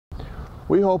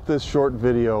We hope this short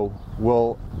video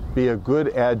will be a good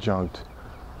adjunct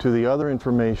to the other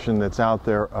information that's out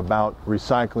there about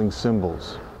recycling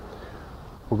symbols.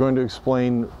 We're going to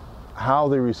explain how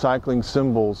the recycling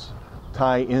symbols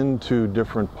tie into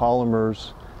different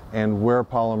polymers and where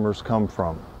polymers come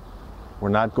from. We're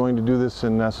not going to do this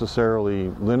in necessarily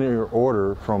linear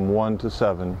order from 1 to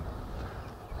 7,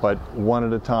 but one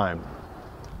at a time.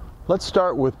 Let's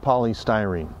start with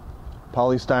polystyrene.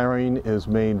 Polystyrene is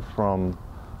made from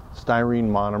styrene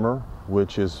monomer,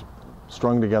 which is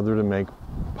strung together to make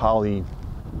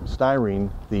polystyrene,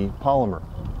 the polymer.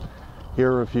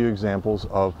 Here are a few examples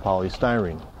of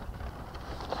polystyrene.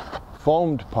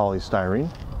 Foamed polystyrene,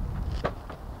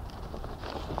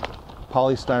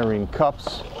 polystyrene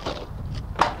cups,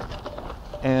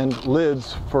 and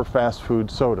lids for fast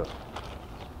food soda.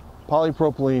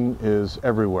 Polypropylene is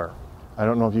everywhere. I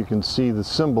don't know if you can see the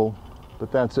symbol,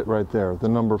 but that's it right there, the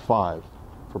number 5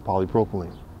 for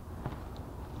polypropylene.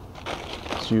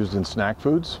 It's used in snack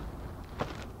foods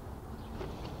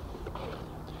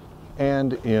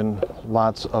and in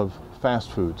lots of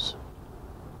fast foods.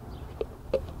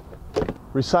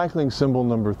 Recycling symbol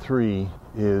number 3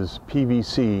 is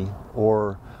PVC,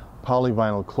 or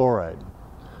polyvinyl chloride.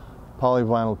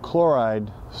 Polyvinyl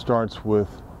chloride starts with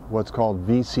what's called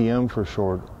VCM for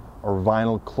short, or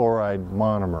vinyl chloride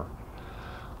monomer.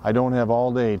 I don't have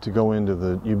all day to go into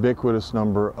the ubiquitous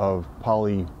number of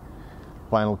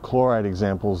polyvinyl chloride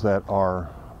examples that are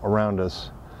around us,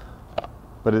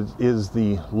 but it is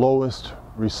the lowest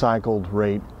recycled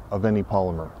rate of any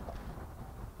polymer.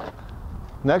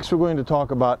 Next, we're going to talk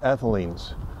about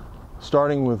ethylenes,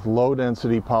 starting with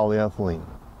low-density polyethylene.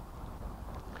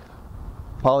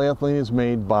 Polyethylene is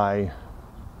made by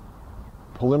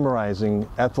polymerizing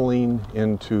ethylene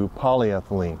into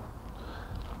polyethylene.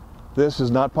 This is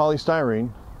not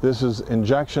polystyrene. This is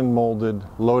injection molded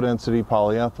low-density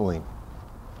polyethylene.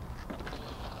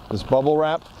 This bubble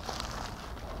wrap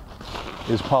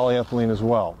is polyethylene as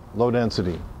well, low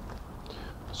density.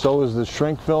 So is this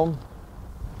shrink film,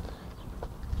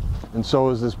 and so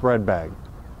is this bread bag.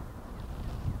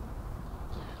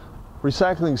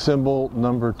 Recycling symbol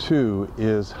number 2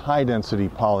 is high-density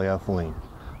polyethylene.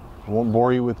 I won't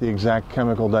bore you with the exact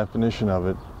chemical definition of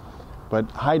it,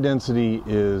 but high density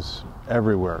is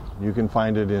everywhere. You can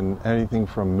find it in anything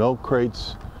from milk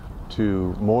crates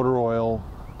to motor oil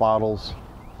bottles,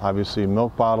 obviously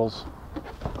milk bottles.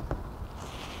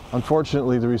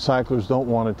 Unfortunately, the recyclers don't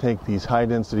want to take these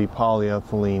high-density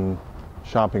polyethylene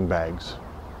shopping bags.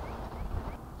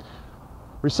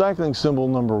 Recycling symbol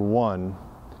number 1,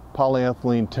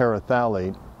 polyethylene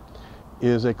terephthalate,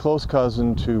 is a close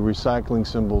cousin to recycling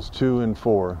symbols 2 and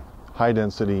 4,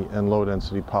 high-density and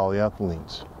low-density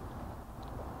polyethylenes.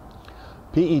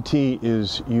 PET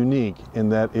is unique in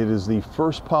that it is the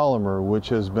first polymer which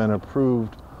has been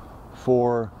approved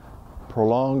for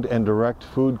prolonged and direct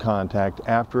food contact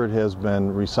after it has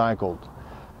been recycled.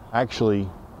 Actually,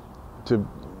 to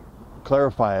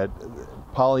clarify it,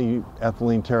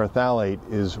 polyethylene terephthalate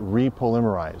is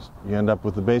repolymerized. You end up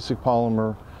with the basic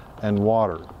polymer and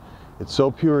water. It's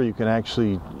so pure you can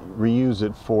actually reuse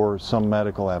it for some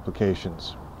medical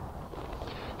applications.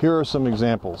 Here are some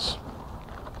examples.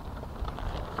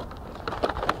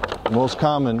 The most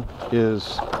common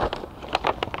is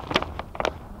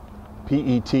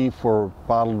PET for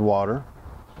bottled water.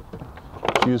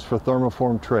 It's used for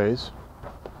thermoform trays,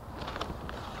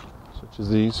 such as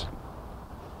these.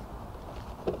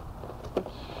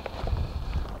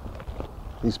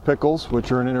 These pickles,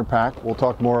 which are an inner pack, we'll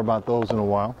talk more about those in a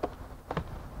while.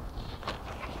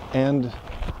 And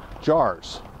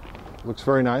jars. Looks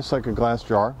very nice, like a glass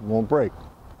jar, won't break.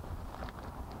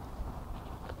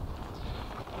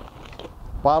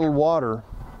 Bottled water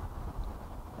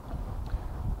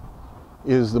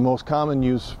is the most common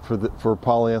use for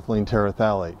polyethylene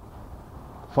terephthalate.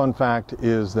 Fun fact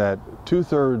is that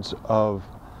 2/3 of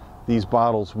these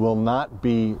bottles will not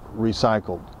be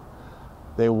recycled.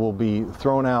 They will be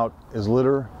thrown out as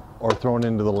litter or thrown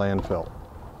into the landfill.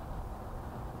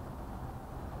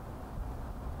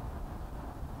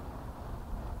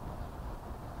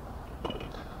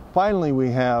 Finally, we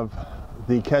have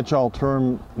the catch-all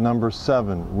term number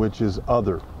 7, which is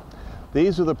other.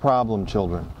 These are the problem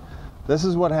children. This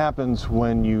is what happens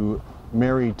when you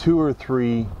marry 2 or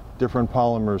 3 different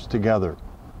polymers together.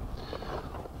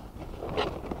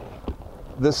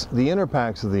 The inner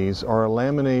packs of these are a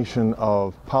lamination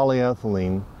of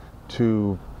polyethylene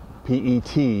to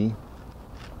PET.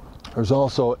 There's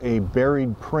also a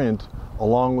buried print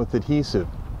along with adhesive.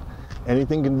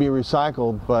 Anything can be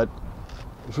recycled, but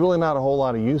there's really not a whole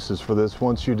lot of uses for this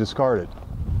once you discard it.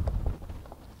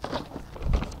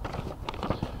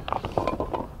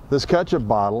 This ketchup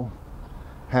bottle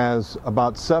has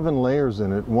about 7 layers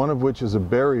in it, one of which is a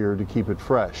barrier to keep it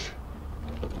fresh.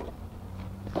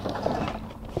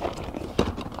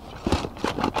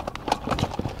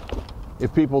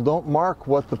 If people don't mark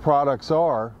what the products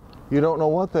are, you don't know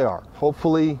what they are.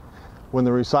 Hopefully, when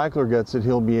the recycler gets it,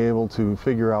 he'll be able to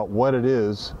figure out what it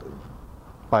is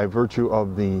by virtue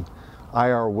of the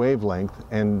IR wavelength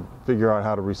and figure out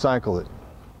how to recycle it.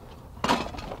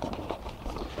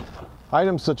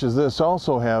 Items such as this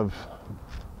also have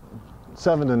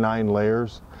 7 to 9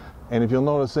 layers, and if you'll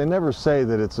notice, they never say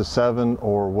that it's a 7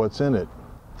 or what's in it.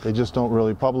 They just don't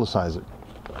really publicize it.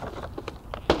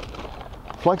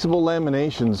 Flexible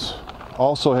laminations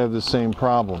also have the same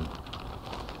problem.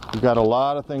 You've got a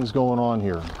lot of things going on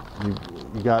here.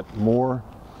 You've got more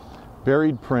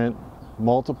buried print,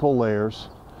 multiple layers.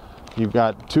 You've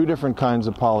got 2 different kinds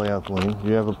of polyethylene.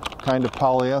 You have a kind of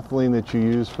polyethylene that you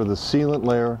use for the sealant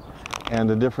layer and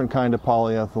a different kind of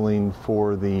polyethylene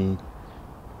for the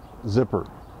zipper.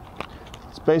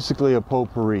 It's basically a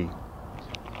potpourri.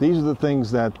 These are the things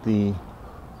that the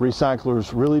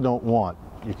recyclers really don't want.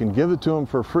 You can give it to them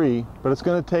for free, but it's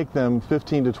going to take them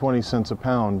 15 to 20 cents a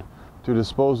pound to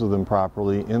dispose of them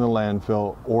properly in the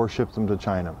landfill or ship them to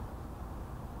China.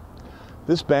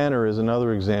 This banner is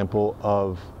another example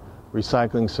of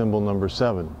recycling symbol number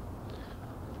 7.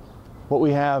 What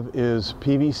we have is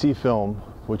PVC film,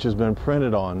 which has been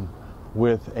printed on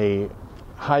with a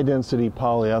high-density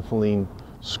polyethylene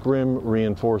scrim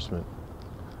reinforcement.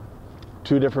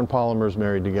 2 different polymers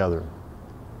married together.